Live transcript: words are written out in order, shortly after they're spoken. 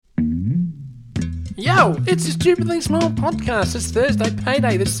Yo, it's the Stupidly Small podcast. It's Thursday,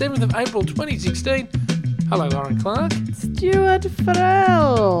 payday, the 7th of April 2016. Hello, Lauren Clark. Stuart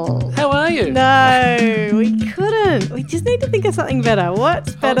Farrell. How are you? No, we couldn't. We just need to think of something better.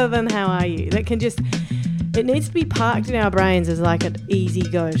 What's better than how are you? That can just, it needs to be parked in our brains as like an easy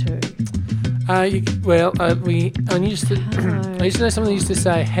go-to. I used to know someone used to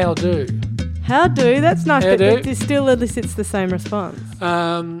say, how do? How do? That's nice, How but do? it still elicits the same response. All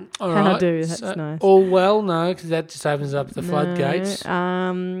How right. do? That's nice. All well, no, because that just opens up the floodgates.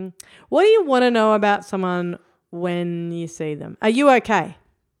 What do you want to know about someone when you see them? Are you okay?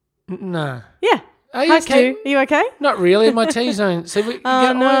 No. Yeah. Are you Hi, okay? Stu. Are you okay? Not really. My T-zone. See, we get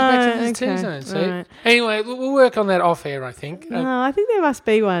always back to this T-zone. See? Right. Anyway, we'll work on that off air, I think. No, I think there must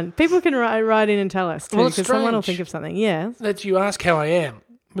be one. People can write in and tell us too, Well, it's because someone will strange. think of something. Yeah. That you ask how I am.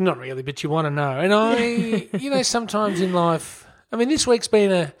 Well, not really, but you want to know. And sometimes in life, this week's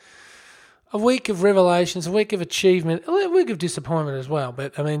been a week of revelations, a week of achievement, a week of disappointment as well.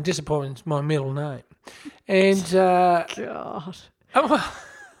 But, disappointment's my middle name. And, God.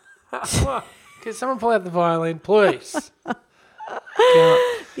 can someone pull out the violin, please? God.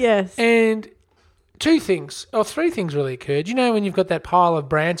 Yes. And three things really occurred. You know when you've got that pile of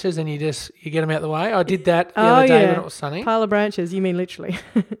branches and you get them out of the way? I did that the other day when it was sunny. Pile of branches, you mean literally?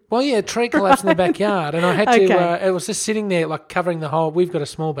 Well, yeah, a tree collapsed in the backyard and I had Okay. to, it was just sitting there like covering the whole, we've got a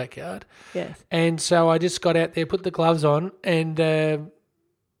small backyard. Yes. And so I just got out there, put the gloves on and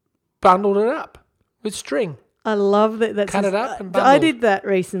bundled it up with string. I love that. That's Cut it up and bundled. I did that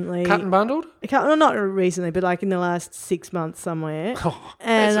recently. Cut and bundled? Well, not recently, but like in the last 6 months somewhere. Oh,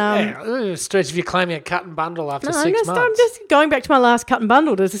 And, that's a stretch if you're claiming a cut and bundle after No, 6 months. I'm just going back to my last cut and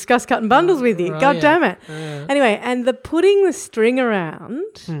bundle to discuss cut and bundles with you. Right, God yeah. damn it. Yeah. Anyway, and the putting the string around,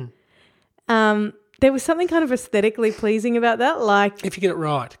 there was something kind of aesthetically pleasing about that. Like, If you get it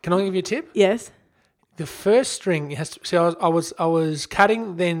right. Can I give you a tip? yes. The first string has to. See, I was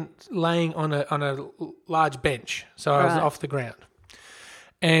cutting, then laying on a large bench, so I was Right. off the ground.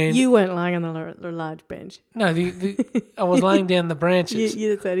 And You weren't lying on the large bench. no, I was laying down the branches.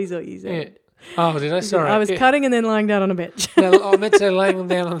 That is what you Yeah. said. Oh, did I? Sorry. I was Yeah. cutting and then lying down on a bench. No, I meant to say laying them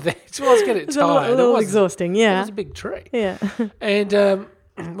down on the bench. Well, I was getting It's tired. a little it was exhausting, It yeah. was a big tree. Yeah. And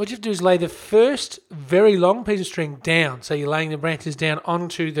what you have to do is lay the first very long piece of string down. So you're laying the branches down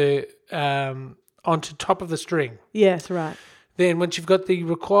onto the onto top of the string. Yes, right. Then once you've got the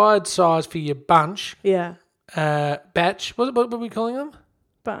required size for your bunch, Yeah. batch, what are we calling them?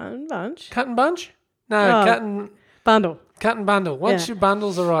 Bunch. Cut and bunch? No, Oh. Bundle. cut and bundle. Once Yeah. your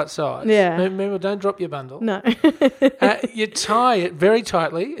bundle's the right size, Yeah. remember, don't drop your bundle. No. You tie it very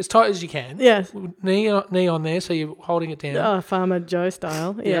tightly, as tight as you can. Yes. Knee on there, so you're holding it down. Oh, Farmer Joe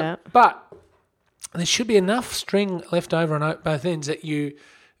style. Yeah. But there should be enough string left over on both ends that you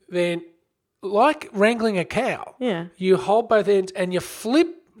then, like wrangling a cow, Yeah. you hold both ends and you flip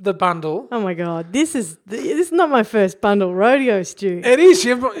the bundle. Oh my God, this is not my first bundle rodeo, Stu. It is.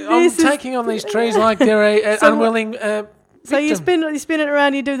 I'm This is- taking on these trees like they're an So unwilling So you victim. spin it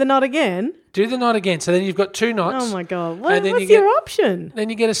around, you do the knot again. Do the knot again. So then you've got 2 knots. Oh my God, And then what's you get- your option? Then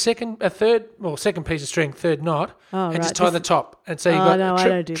you get second piece of string, third knot, Oh, and right. just tie the top. And so you've Oh, got no, a I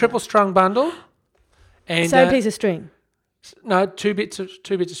don't do triple strung bundle. And Same piece of string. No, two bits of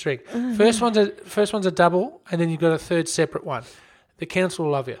string. First one's a double, and then you've got a third separate one. The council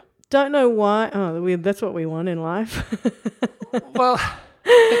will love you. Don't know why. Oh, that's what we want in life. Well,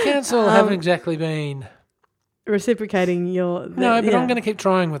 the council haven't exactly been. Reciprocating your. No, but yeah. I'm going to keep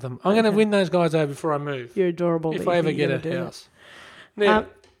trying with them. I'm going to win those guys over before I move. You're adorable. If that I you ever think get you're a gonna do house. it. Now,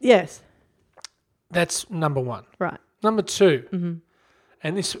 Yes. that's number 1. Right. Number 2,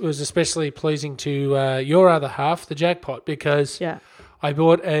 and this was especially pleasing to your other half, the jackpot, because Yeah. I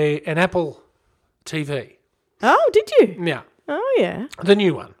bought an Apple TV. Oh, did you? Yeah, Oh, yeah. the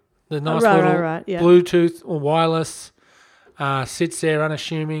new one. The nice Right, little right, yeah. Bluetooth or wireless, sits there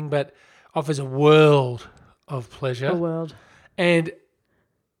unassuming, but offers a world of pleasure. The world. And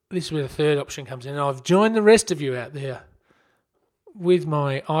this is where the third option comes in. I've joined the rest of you out there with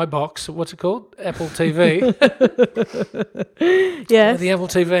my iBox. What's it called? Apple TV. Yes. The Apple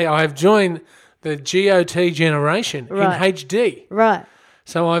TV. I have joined the GOT generation Right. in HD. Right.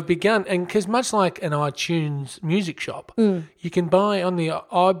 So I've begun, and because much like an iTunes music shop, you can buy on the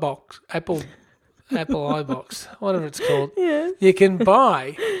iBox, Apple iBox, whatever it's called, Yes. you can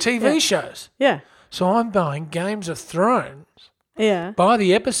buy TV shows. Yeah. So I'm buying Games of Thrones Yeah. by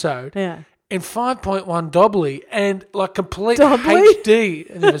the episode, Yeah. in 5.1 Doubly and like complete Doubly? HD.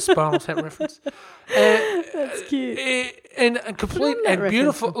 And there's a Spinal Tap reference. That's cute. And complete that and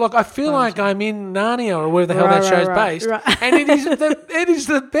beautiful. reference. Look, I feel like I'm in Narnia or where the hell that show's based. Right. And it is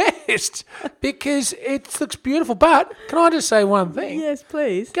the best because it looks beautiful. But can I just say one thing? Yes,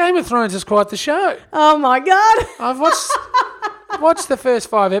 please. Game of Thrones is quite the show. Oh my God. I've watched the first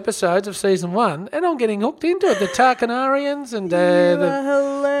 5 episodes of season 1 and I'm getting hooked into it. The Targaryens and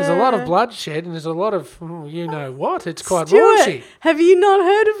there's a lot of bloodshed and there's a lot of you know what. It's quite raunchy. Have you not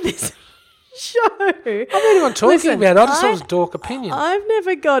heard of this show? I'm not even talking about it. I just thought it was dork opinion. I've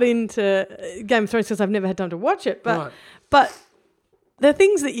never got into Game of Thrones because I've never had time to watch it. But Right. but the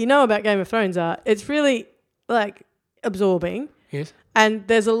things that you know about Game of Thrones are it's really like absorbing. Yes. And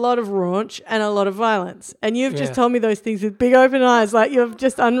there's a lot of raunch and a lot of violence. And you've just Yeah. told me those things with big open eyes, like you've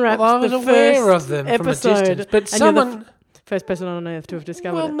just unwrapped Well, I was the aware first of them episode. from a distance. But and someone... you're the first person on earth to have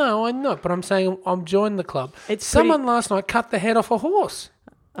discovered Well, it. no, I'm not. But I'm saying I'm joining the club. It's Someone last night cut the head off a horse.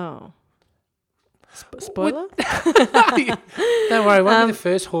 Oh. Spoiler? Don't worry, it won't be the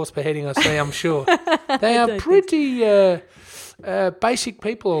first horse beheading I see, I'm sure. They are pretty basic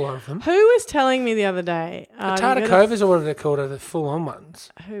people, a lot of them. Who was telling me the other day? The Tartakovas or whatever they're called are the full-on ones.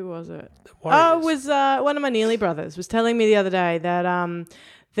 Who was it? Warriors. Oh, it was one of my Neely brothers was telling me the other day that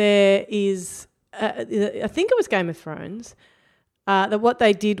there is, I think it was Game of Thrones, that what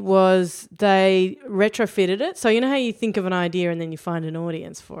they did was they retrofitted it. So you know how you think of an idea and then you find an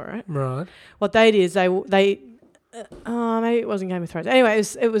audience for it? Right. What they did is maybe it wasn't Game of Thrones. Anyway,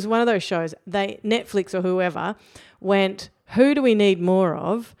 it was one of those shows. Netflix or whoever went, who do we need more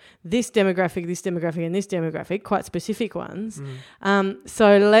of? This demographic, and this demographic, quite specific ones.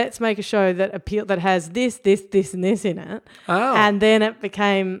 So let's make a show that has this, and this in it. Oh. And then it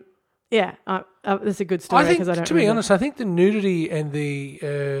became, that's a good story because I don't to be honest, I think the nudity and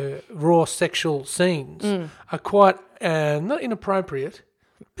the raw sexual scenes are quite not inappropriate,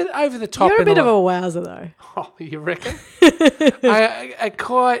 but over the top. You're a bit of a wowser, though. Oh, you reckon? I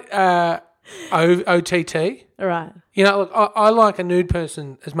quite OTT. Right. You know, look, I like a nude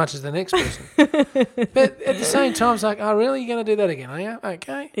person as much as the next person. But at the same time, it's like, oh, really? You're going to do that again, are you?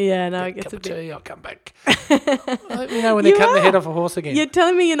 Okay. Yeah, no, it Get a gets cup a of bit... tea, I'll come back. Let me know when they're cutting the head off a horse again. You're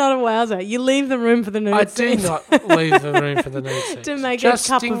telling me you're not a wowser. You leave the room for the nude I do scenes. not leave the room for the nude scenes. To make just a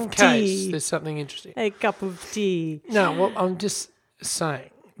cup in of case tea. there's something interesting. A cup of tea. No, well, I'm just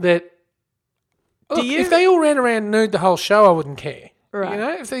saying that look, you- if they all ran around nude the whole show, I wouldn't care. Right. You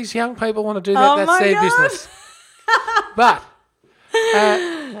know, if these young people want to do that, Oh that's my their God. business. But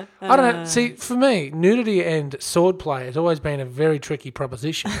I don't know. See, for me, nudity and sword play has always been a very tricky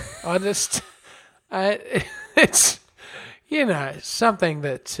proposition. I just, it's, you know, something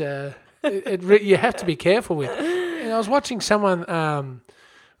that you have to be careful with. And I was watching someone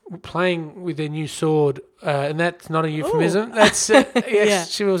playing with their new sword, and that's not a euphemism. Ooh. That's Yeah.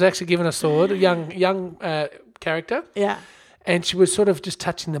 she was actually given a sword, a young character. Yeah. And she was sort of just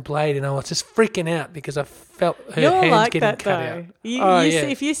touching the blade, and I was just freaking out because I felt her You're hands like getting that, cut though. out. You yeah.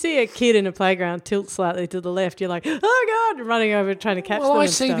 see, if you see a kid in a playground tilt slightly to the left, you're like, oh, God, running over trying to catch them. Well, I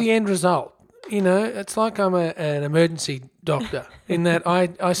and see stuff. the end result. You know, it's like I'm an emergency doctor in that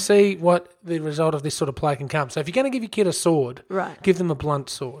I see what the result of this sort of play can come. So if you're going to give your kid a sword, Right. give them a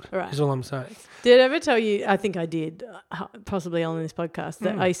blunt sword, Right. is all I'm saying. Did I ever tell you, I think I did, possibly on this podcast,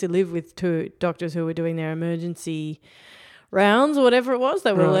 that I used to live with 2 doctors who were doing their emergency rounds or whatever it was.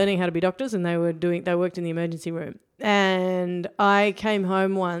 They were Right. learning how to be doctors and they worked in the emergency room. And I came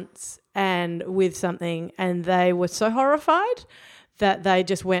home once and with something and they were so horrified that they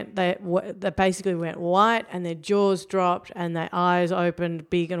just they basically went white and their jaws dropped and their eyes opened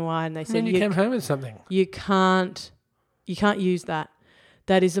big and wide and they And said, then you came home with something. you can't use that.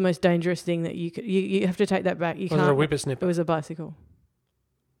 That is the most dangerous thing that you have to take that back. You Was can't. it a It whippersnipper? was a bicycle.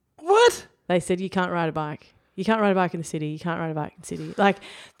 What? They said you can't ride a bike. You can't ride a bike in the city. You can't ride a bike in the city. Like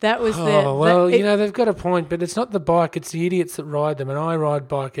that was Oh, well, you know, they've got a point, but it's not the bike, it's the idiots that ride them, and I ride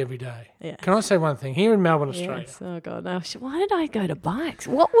bike every day. Yeah. Can I say one thing? Here in Melbourne, Australia, Yes. Oh God! No. Why did I go to bikes?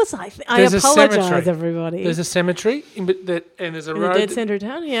 What was I? I There's a apologise, cemetery. everybody. there's a cemetery, and there's a in road. the dead centre of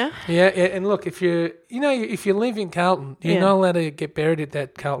town. Yeah. Yeah, and look, if you live in Carlton, you're Yeah. not allowed to get buried at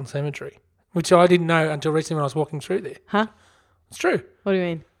that Carlton cemetery, which I didn't know until recently when I was walking through there. Huh? It's true. What do you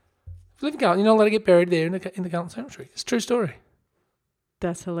mean? If you live in Carlton, you're not allowed to get buried there in the Carlton cemetery. It's a true story.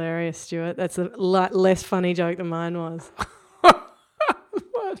 That's hilarious, Stuart. That's a lot less funny joke than mine was.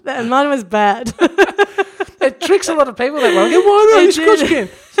 And mine was bad. It tricks a lot of people that way. Why not? It You're did. Scotchkin.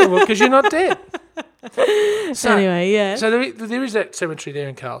 So, well, because you're not dead. So, Anyway, yeah. So there is that cemetery there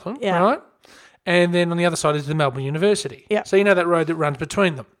in Carlton, Yeah. right? And then on the other side is the Melbourne University. Yep. So you know that road that runs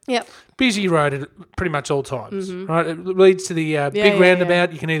between them. Yep. Busy road at pretty much all times, right? It leads to the big roundabout.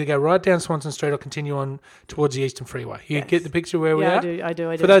 Yeah. You can either go right down Swanston Street or continue on towards the Eastern Freeway. You get the picture where we are? I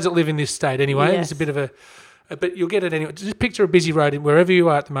do. For those that live in this state anyway, Yes. it's a bit of a... But you'll get it anyway. Just picture a busy road wherever you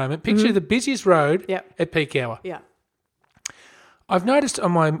are at the moment. Picture the busiest road at peak hour. Yeah. I've noticed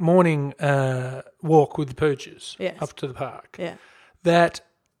on my morning walk with the pooches up to the park that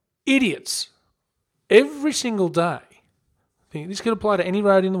idiots every single day, this could apply to any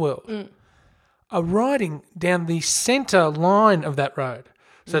road in the world, are riding down the centre line of that road.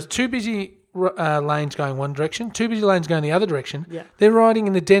 So it's two busy lanes going one direction, two busy lanes going the other direction. Yeah. They're riding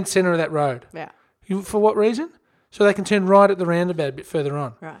in the dense centre of that road. Yeah. For what reason? So they can turn right at the roundabout a bit further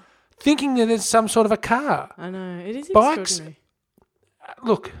on. Right. Thinking that there's some sort of a car. I know. It is Bikes. extraordinary.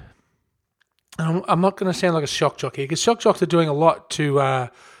 Look, I'm not going to sound like a shock jock here because shock jocks are doing a lot to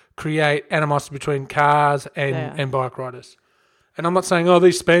create animosity between cars and bike riders. And I'm not saying,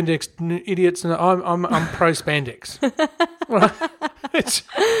 these spandex idiots. No, I'm pro spandex. Right? It's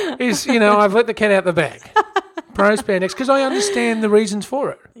I've let the cat out the bag. Pro spandex because I understand the reasons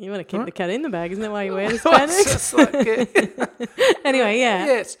for it. You want to keep the cat in the bag, isn't that why you wear the It's spandex? just like, Anyway, yeah.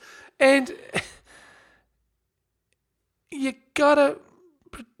 Yes, and you gotta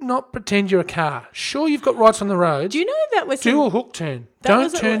not pretend you're a car. Sure, you've got rights on the road. Do you know that was Do a hook turn. That Don't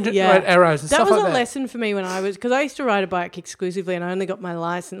was turn yeah. arrows and that stuff was like that. a lesson for me when I was because I used to ride a bike exclusively, and I only got my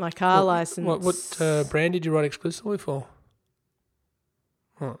license, my car license. What brand did you ride exclusively for?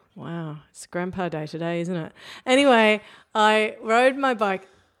 Wow, it's Grandpa Day today, isn't it? Anyway, I rode my bike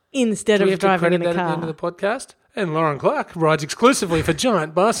instead Do we of have to driving credit in a that car. at the end of the podcast? And Lauren Clark rides exclusively for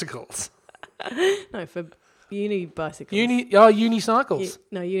giant bicycles. No, for uni bicycles. Unicycles.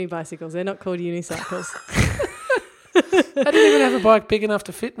 Uni bicycles. They're not called unicycles. I didn't even have a bike big enough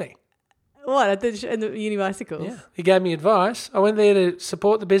to fit me. What at the uni bicycles? Yeah, he gave me advice. I went there to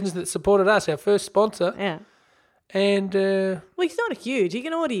support the business that supported us, our first sponsor. Yeah. And well, he's not huge. He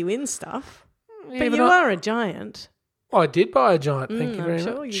can order you in stuff, but you I are a giant. I did buy a giant. Thank you very I'm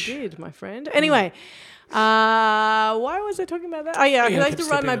much. sure you did, my friend. Anyway, why was I talking about that? Oh, yeah, because I used to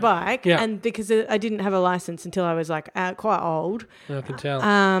ride my bike, and because I didn't have a license until I was like quite old. I can tell.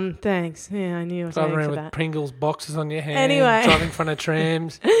 Thanks. Yeah, I knew I was Driving aiming around for with that. Pringles boxes on your hand. Anyway. Driving in front of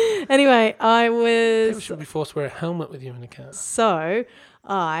trams. Anyway, I People was should be forced to wear a helmet with you in the car. so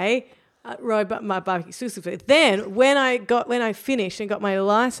I rode my bike exclusively. Then when I finished and got my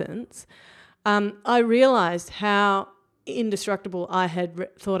license, I realised how indestructible I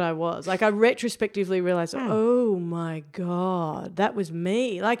had thought I was. Like I retrospectively realised, oh my God, that was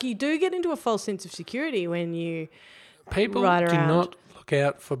me. Like you do get into a false sense of security when you People ride do around. not look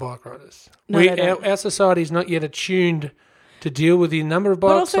out for bike riders. No, they don't. Our society is not yet attuned to deal with the number of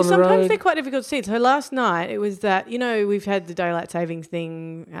bikes But also on the sometimes road. they're quite difficult to see. So last night it was that, we've had the daylight savings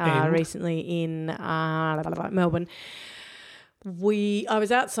thing recently in Melbourne. I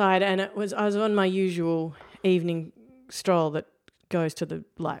was outside and I was on my usual evening stroll that goes to the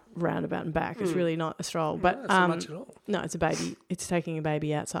roundabout and back. It's really not a stroll, but not so much at all. no, it's a baby. It's taking a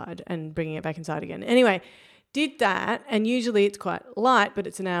baby outside and bringing it back inside again. Anyway, did that, and usually it's quite light, but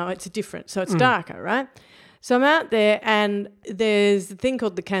it's different, so it's darker, right? So I'm out there, and there's a thing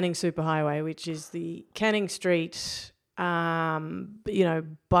called the Canning Superhighway, which is the Canning Street,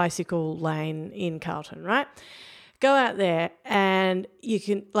 bicycle lane in Carlton, right? Go out there, and you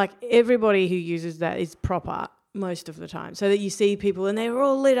can, everybody who uses that is proper most of the time, so that you see people, and they're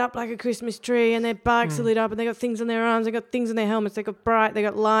all lit up like a Christmas tree, and their bikes are lit up, and they got things on their arms, they got things on their helmets, they got they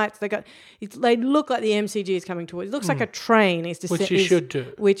got lights, they look like the MCG is coming towards. It looks like a train Which you should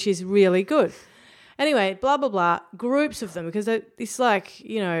do. which is really good. Anyway, blah, blah, blah, groups of them, because it's like,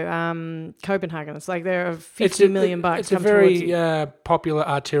 Copenhagen. It's like there are 50 million bikes It's a come towards you. very popular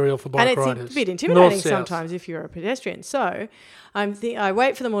arterial for bike And it's riders. a bit intimidating North-south. sometimes if you're a pedestrian. So I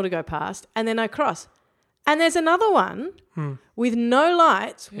wait for them all to go past, and then I cross. And there's another one with no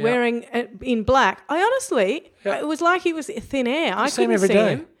lights wearing in black. I honestly, it was like he was thin air. I Same couldn't every see day.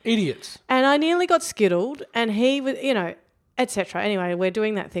 him. Idiots. And I nearly got skittled, and he was, etc. Anyway, we're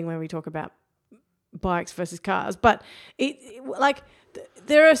doing that thing where we talk about bikes versus cars, but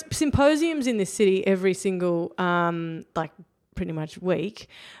there are symposiums in this city every single pretty much week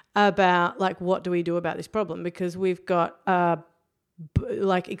about what do we do about this problem, because we've got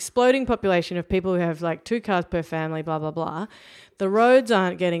exploding population of people who have 2 cars per family, blah blah blah. The roads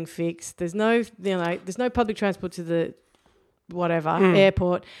aren't getting fixed. There's no there's no public transport to the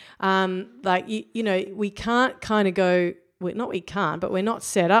airport. We can't kind of go we can't, but we're not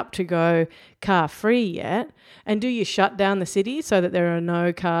set up to go car free yet. And do you shut down the city so that there are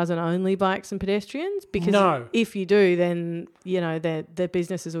no cars and only bikes and pedestrians? Because if you do, then their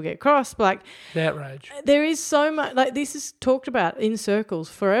businesses will get crossed. Like outrage. There is so much. Like this is talked about in circles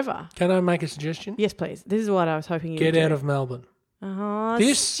forever. Can I make a suggestion? Yes, please. This is what I was hoping you get would do. out of Melbourne. Oh,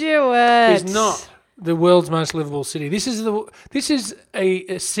 this Stuart is not the world's most livable city. This is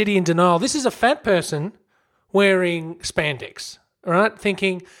a city in denial. This is a fat person wearing spandex, all right?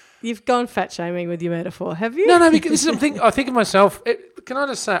 Thinking... You've gone fat shaming with your metaphor, have you? No, because this is I think of myself... Can I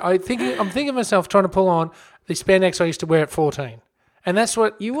just say, I'm thinking of myself trying to pull on the spandex I used to wear at 14. And that's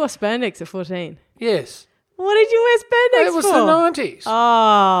what... You wore spandex at 14? Yes. What did you wear spandex for? It was the 90s.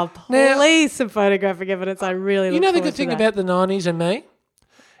 Oh, please, some photographic evidence. I really look You know the forward good to thing that. about the 90s and me?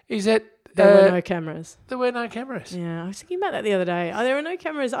 Is that... There were no cameras. There were no cameras. Yeah, I was thinking about that the other day. There were no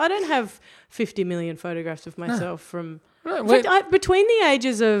cameras. I don't have 50 million photographs of myself from... No, in fact, between the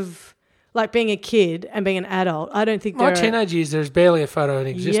ages of like being a kid and being an adult, I don't think my teenage years, there's barely a photo in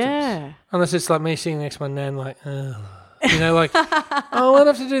existence. Yeah. Unless it's like me sitting next to my nan like, like, oh, what do I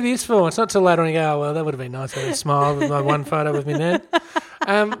have to do this for? It's not till later and you go, oh, well, that would have been nice. I would smile with my one photo with me nan.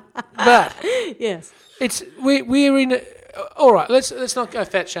 But yes, we're in... All right, let's not go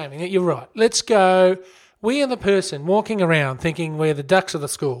fat shaming. You're right. Let's go. We are the person walking around thinking we're the ducks of the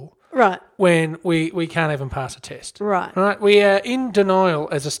school, right? When we can't even pass a test, right? Right. We are in denial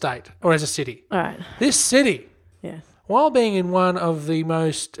as a state or as a city. All right. This city, yes, while being in one of the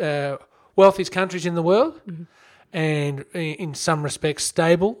most wealthiest countries in the world, and in some respects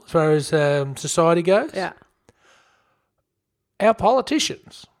stable as far as society goes, our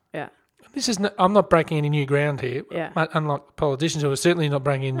politicians. This is I'm not breaking any new ground here. Yeah. Unlike politicians who are certainly not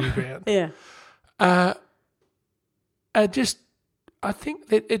breaking any new ground. Yeah. I think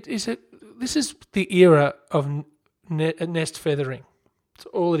that this is the era of nest feathering. That's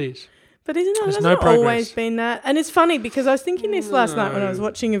all it is. But There's hasn't no it progress. always been that? And it's funny because I was thinking this last night when I was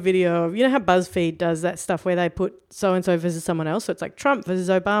watching a video of, how BuzzFeed does that stuff where they put so-and-so versus someone else. So it's like Trump versus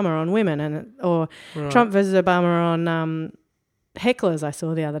Obama on women or Trump versus Obama on hecklers I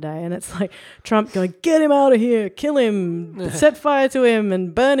saw the other day, and it's like Trump going, get him out of here, kill him, set fire to him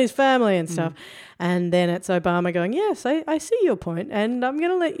and burn his family and stuff. And then it's Obama going, yes, I see your point and I'm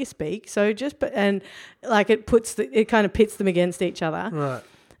going to let you speak. So it kind of pits them against each other. Right.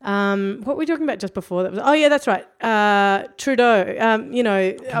 What were we talking about just before? That's right. Trudeau.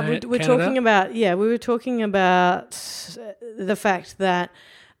 We're talking about, we were talking about the fact that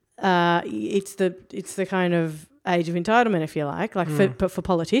it's the kind of age of entitlement, if you like for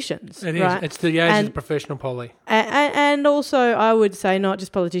politicians. It is. Right? It's the age of the professional poly. And also, I would say not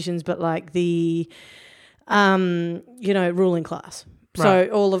just politicians, but like the, ruling class. Right. So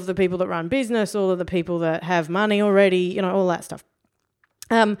all of the people that run business, all of the people that have money already, all that stuff.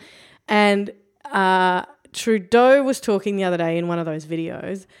 Trudeau was talking the other day in one of those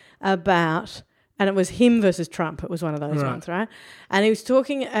videos about, and it was him versus Trump. It was one of those ones, right? And he was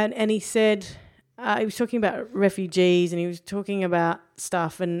talking, and he said... he was talking about refugees and he was talking about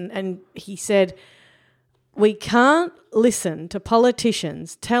stuff and he said, we can't listen to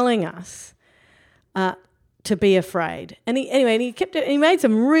politicians telling us to be afraid. And he made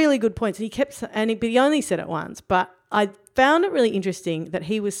some really good points but he only said it once. But I found it really interesting that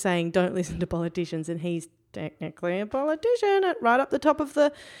he was saying don't listen to politicians and he's technically a politician right up the top of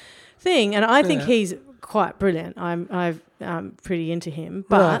the thing. And I think he's quite brilliant. I'm pretty into him.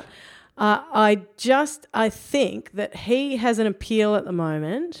 But... I think that he has an appeal at the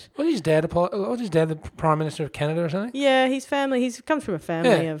moment. Wasn't his dad the Prime Minister of Canada or something? Yeah, his family. He comes from a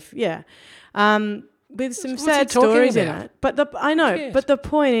family of with some sad stories in it. But I know. But the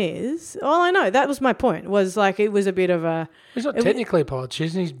point is, all I know, that was my point. Was like it was a bit of a. He's not technically a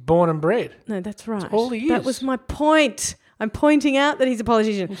politician. He's born and bred. No, that's right. That's all he is. That was my point. I'm pointing out that he's a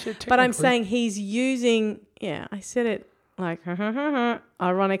politician, but I'm saying he's using. Yeah, I said it. Like,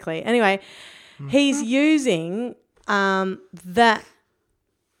 ironically. Anyway, he's using that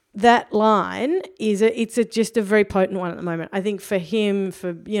line it's just a very potent one at the moment. I think for him,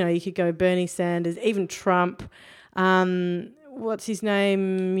 you could go Bernie Sanders, even Trump, what's his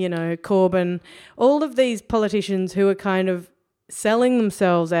name, Corbyn, all of these politicians who are kind of selling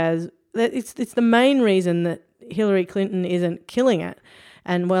themselves as it's the main reason that Hillary Clinton isn't killing it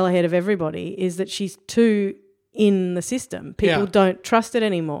and well ahead of everybody is that she's too in the system. People don't trust it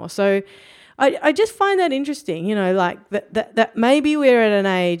anymore. So I just find that interesting, like that maybe we're at an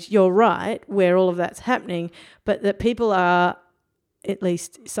age, you're right, where all of that's happening, but that people are, at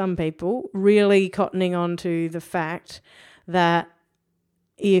least some people, really cottoning on to the fact that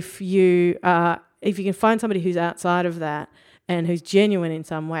if you are if you can find somebody who's outside of that and who's genuine in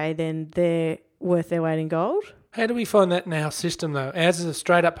some way, then they're worth their weight in gold. How do we find that in our system, though? Ours is a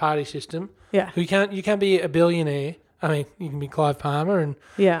straight-up party system. Yeah. You can't be a billionaire. I mean, you can be Clive Palmer, and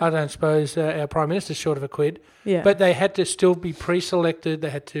Yeah. I don't suppose our Prime Minister's short of a quid. Yeah. But they had to still be pre-selected. They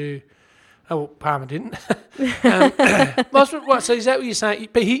had to... Oh, well, Palmer didn't. So is that what you're saying?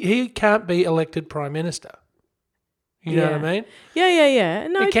 But he can't be elected Prime Minister. You know what I mean? Yeah.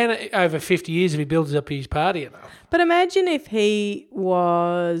 No, He can over 50 years if he builds up his party enough. but imagine if he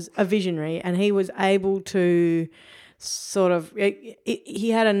was a visionary and he was able to sort of he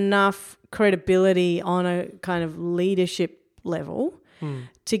had enough credibility on a kind of leadership level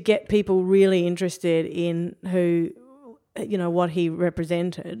to get people really interested in what he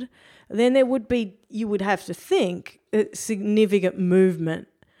represented. Then you would have to think a significant movement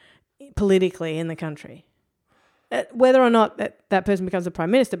politically in the country. Whether or not that person becomes the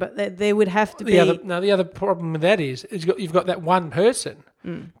Prime Minister, but there would have to be... The other problem with that is you've got that one person,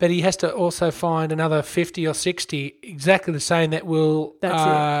 but he has to also find another 50 or 60 exactly the same that will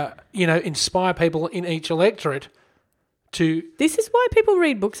inspire people in each electorate to... This is why people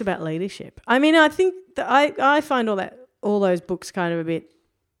read books about leadership. I mean, I think that I find all those books kind of a bit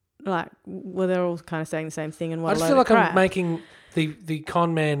like, well, they're all kind of saying the same thing and what I just feel like I'm making the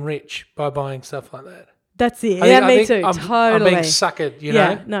con man rich by buying stuff like that. That's it. Me too. I'm Totally. being suckered, you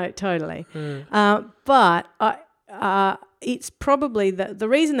know? Yeah, no, totally. But it's probably the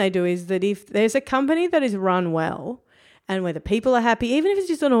reason they do is that if there's a company that is run well and where the people are happy, even if it's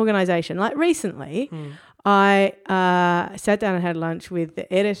just an organisation, like recently I sat down and had lunch with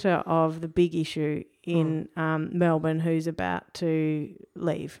the editor of The Big Issue in Melbourne who's about to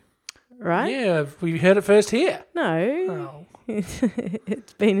leave, right? Yeah, we heard it first here. No. Oh.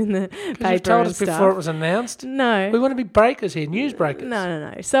 It's been in the paper. You told us and stuff. before it was announced. No. We want to be breakers here, news breakers.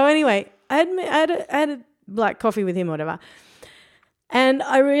 No. So anyway, I had a like coffee with him or whatever, and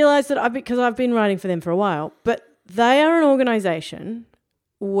I realised that because I've been writing for them for a while, but they are an organisation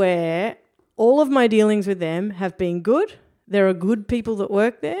where all of my dealings with them have been good. There are good people that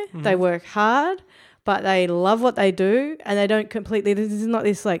work there. Mm-hmm. They work hard, but they love what they do, and they don't completely. This is not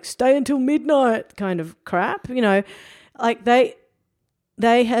this like stay until midnight kind of crap, you know. Like they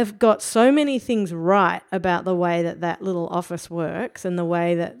have got so many things right about the way that little office works and the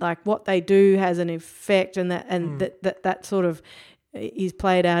way that like what they do has an effect and that sort of is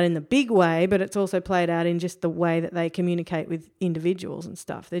played out in the big way, but it's also played out in just the way that they communicate with individuals and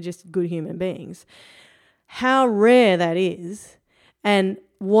stuff. They're just good human beings. How rare that is and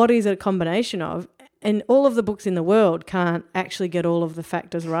what is a combination of. And all of the books in the world can't actually get all of the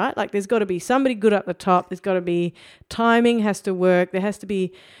factors right. Like there's got to be somebody good at the top. There's got to be timing has to work. There has to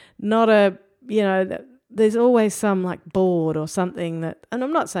be not there's always some like board or something that, and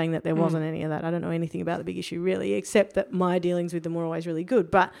I'm not saying that there wasn't any of that. I don't know anything about The Big Issue really, except that my dealings with them were always really good.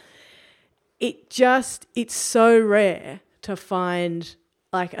 But it's so rare to find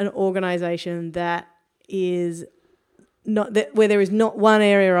like an organisation that is not that where there is not one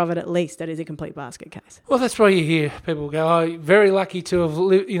area of it at least that is a complete basket case. Well, that's why you hear people go, "Oh, very lucky to have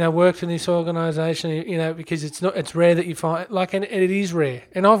worked in this organisation." Because it's rare that you find and it is rare.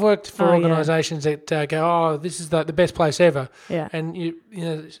 And I've worked for organisations that go, "Oh, this is the best place ever." Yeah. And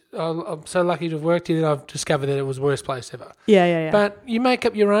I'm so lucky to have worked here that I've discovered that it was the worst place ever. Yeah. But you make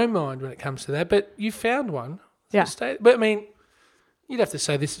up your own mind when it comes to that. But you found one. Yeah. But I mean. You'd have to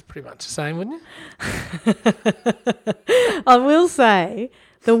say this is pretty much the same, wouldn't you? I will say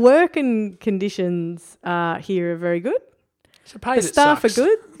the work and conditions here are very good. So pay the staff sucks. are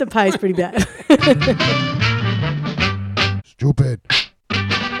good. The pay's pretty bad. Stupid.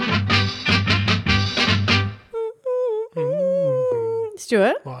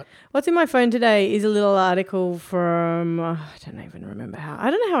 Stuart, What? What's in my phone today is a little article from I don't even remember how. I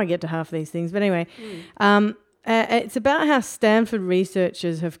don't know how I get to half these things, but anyway. It's about how Stanford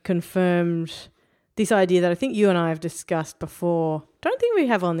researchers have confirmed this idea that I think you and I have discussed before. Don't think we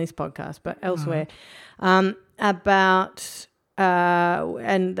have on this podcast, but elsewhere, about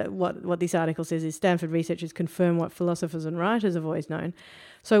and what this article says is Stanford researchers confirm what philosophers and writers have always known.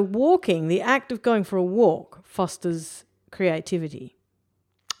 So walking, the act of going for a walk, fosters creativity.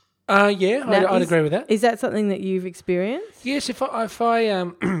 I'd agree with that. Is that something that you've experienced? Yes, if I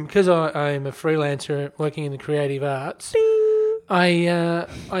because I am a freelancer working in the creative arts, I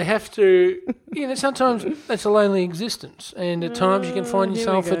have to, sometimes it's a lonely existence, and at times you can find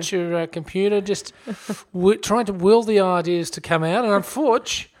yourself at your computer just trying to will the ideas to come out, and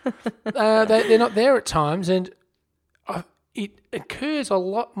unfortunately, they're not there at times, and it occurs a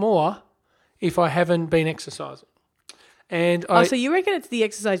lot more if I haven't been exercising. And so you reckon it's the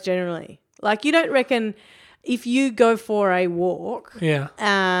exercise generally? Like, you don't reckon if you go for a walk, Yeah.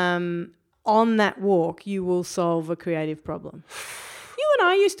 on that walk you will solve a creative problem. You and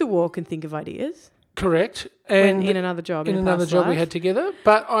I used to walk and think of ideas. Correct. And in another job. in a another past job we life. had together.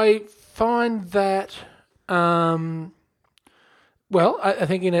 But I find that, I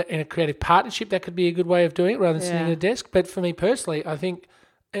think in a creative partnership that could be a good way of doing it rather than sitting at a desk. But for me personally, I think,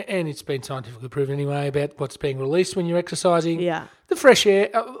 and it's been scientifically proven anyway about what's being released when you're exercising. Yeah. The fresh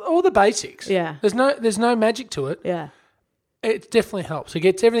air, all the basics. Yeah. There's no magic to it. Yeah. It definitely helps. It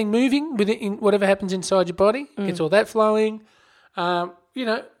gets everything moving within whatever happens inside your body. Gets all that flowing.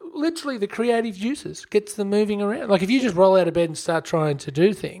 Literally the creative juices gets them moving around. Like if you just roll out of bed and start trying to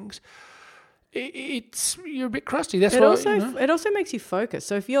do things, you're a bit crusty. That's It why it also makes you focus.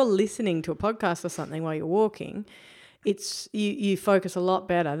 So if you're listening to a podcast or something while you're walking, it's you focus a lot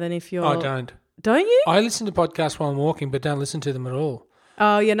better than if you're. I don't. Don't you? I listen to podcasts while I'm walking, but don't listen to them at all.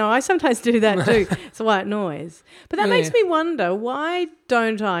 Oh, I sometimes do that too. It's white noise. But that makes me wonder, why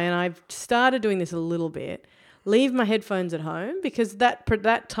don't I, and I've started doing this a little bit, leave my headphones at home, because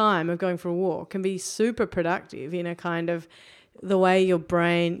that time of going for a walk can be super productive in a kind of the way your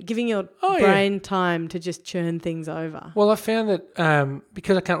brain, giving your brain time to just churn things over. Well, I found that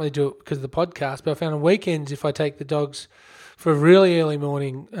because I can't really do it because of the podcast, but I found on weekends if I take the dogs for a really early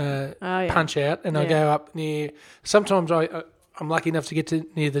morning punch out and I go up near, sometimes I'm lucky enough to get to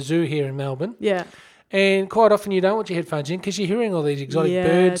near the zoo here in Melbourne. Yeah. And quite often you don't want your headphones in because you're hearing all these exotic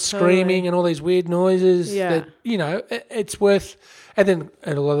birds screaming and all these weird noises that, it's worth. And then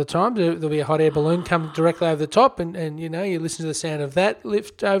a lot of the time there'll be a hot air balloon come directly over the top and you listen to the sound of that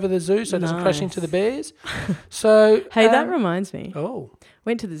lift over the zoo so it doesn't crash into the bears. So hey, that reminds me. Oh.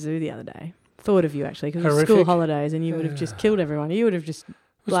 Went to the zoo the other day. Thought of you actually because it was school holidays and you would have just killed everyone. You would have just,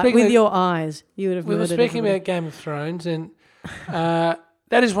 with your eyes, you would have murdered We were speaking everybody. about Game of Thrones and...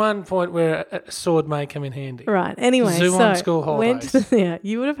 that is one point where a sword may come in handy. Right. Anyway, zoo on school holidays.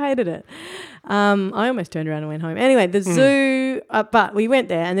 You would have hated it. I almost turned around and went home. Anyway, the zoo, but we went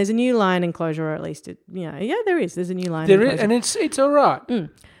there and there's a new lion enclosure, or at least there is. There's a new lion enclosure. There is, and it's all right.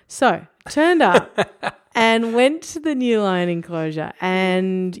 So turned up and went to the new lion enclosure,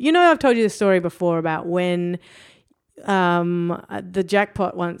 and I've told you the story before about when the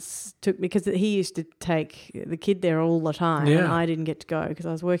jackpot once took me, because he used to take the kid there all the time and I didn't get to go because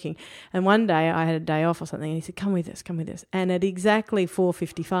I was working, and one day I had a day off or something and he said come with us, and at exactly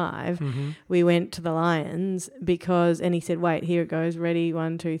 4:55 we went to the lions and he said wait, here it goes, ready,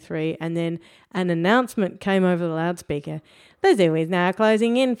 1 2 3, and then an announcement came over the loudspeaker, the zoo is now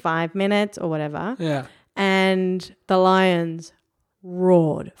closing in 5 minutes or whatever, and the lions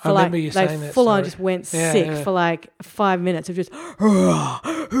roared. I remember you saying that. They full on just went sick for like 5 minutes of just hurrah,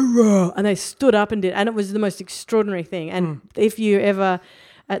 hurrah, and they stood up and did, and it was the most extraordinary thing. And if you ever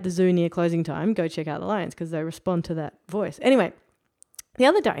at the zoo near closing time, go check out the lions because they respond to that voice. Anyway, the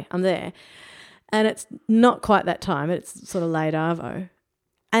other day I'm there, and it's not quite that time. It's sort of late arvo,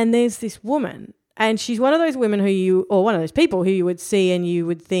 and there's this woman, and she's one of those women one of those people who you would see and you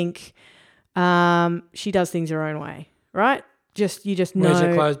would think she does things her own way, right? You just know. Wears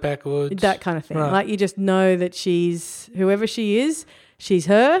her clothes backwards. That kind of thing. Right. Like you just know that she's, whoever she is, she's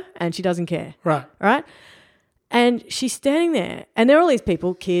her and she doesn't care. Right. Right? And she's standing there and there are all these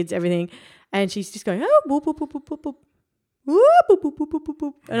people, kids, everything, and she's just going, oh, boop, boop, boop, boop, boop, boop. Whoop, boop, boop, boop, boop, boop,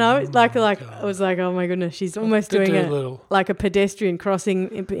 boop. And I was I was like, oh my goodness, she's almost doing a pedestrian crossing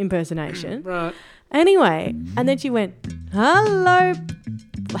impersonation. Right. Anyway, and then she went, hello,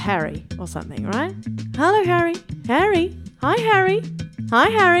 Harry or something, right? Hello, Harry. Harry. Hi, Harry. Hi,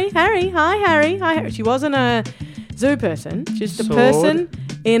 Harry. Harry. Hi, Harry. Hi, Harry. She wasn't a zoo person. Just a person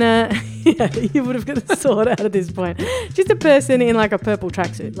in a... you would have got the sword out at this point. Just a person in like a purple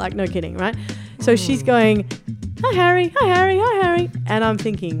tracksuit. Like, no kidding, right? So she's going, hi, Harry. Hi, Harry. Hi, Harry. And I'm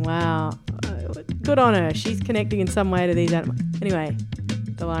thinking, wow, good on her. She's connecting in some way to these animals. Anyway,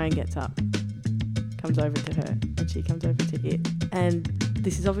 the lion gets up, comes over to her, and she comes over to it. And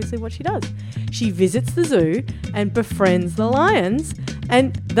this is obviously what she does. She visits the zoo and befriends the lions,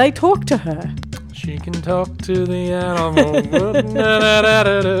 and they talk to her. She can talk to the animals.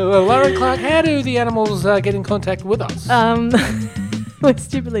 Well, Lauren Clark, how do the animals get in contact with us? We're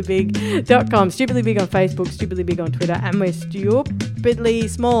stupidlybig.com, stupidly big on Facebook, stupidly big on Twitter, and we're stupidly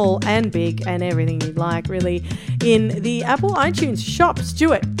small and big and everything you'd like, really, in the Apple iTunes shop.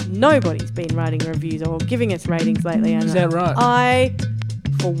 Stuart, nobody's been writing reviews or giving us ratings lately. And is that right? I,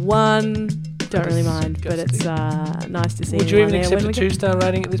 for one, don't really mind, but it's nice to see. Would you even accept a 2-star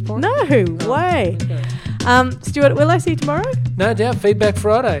rating at this point? No way. Okay. Stuart, will I see you tomorrow? No doubt. Feedback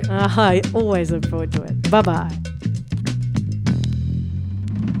Friday. I always look forward to it. Bye-bye.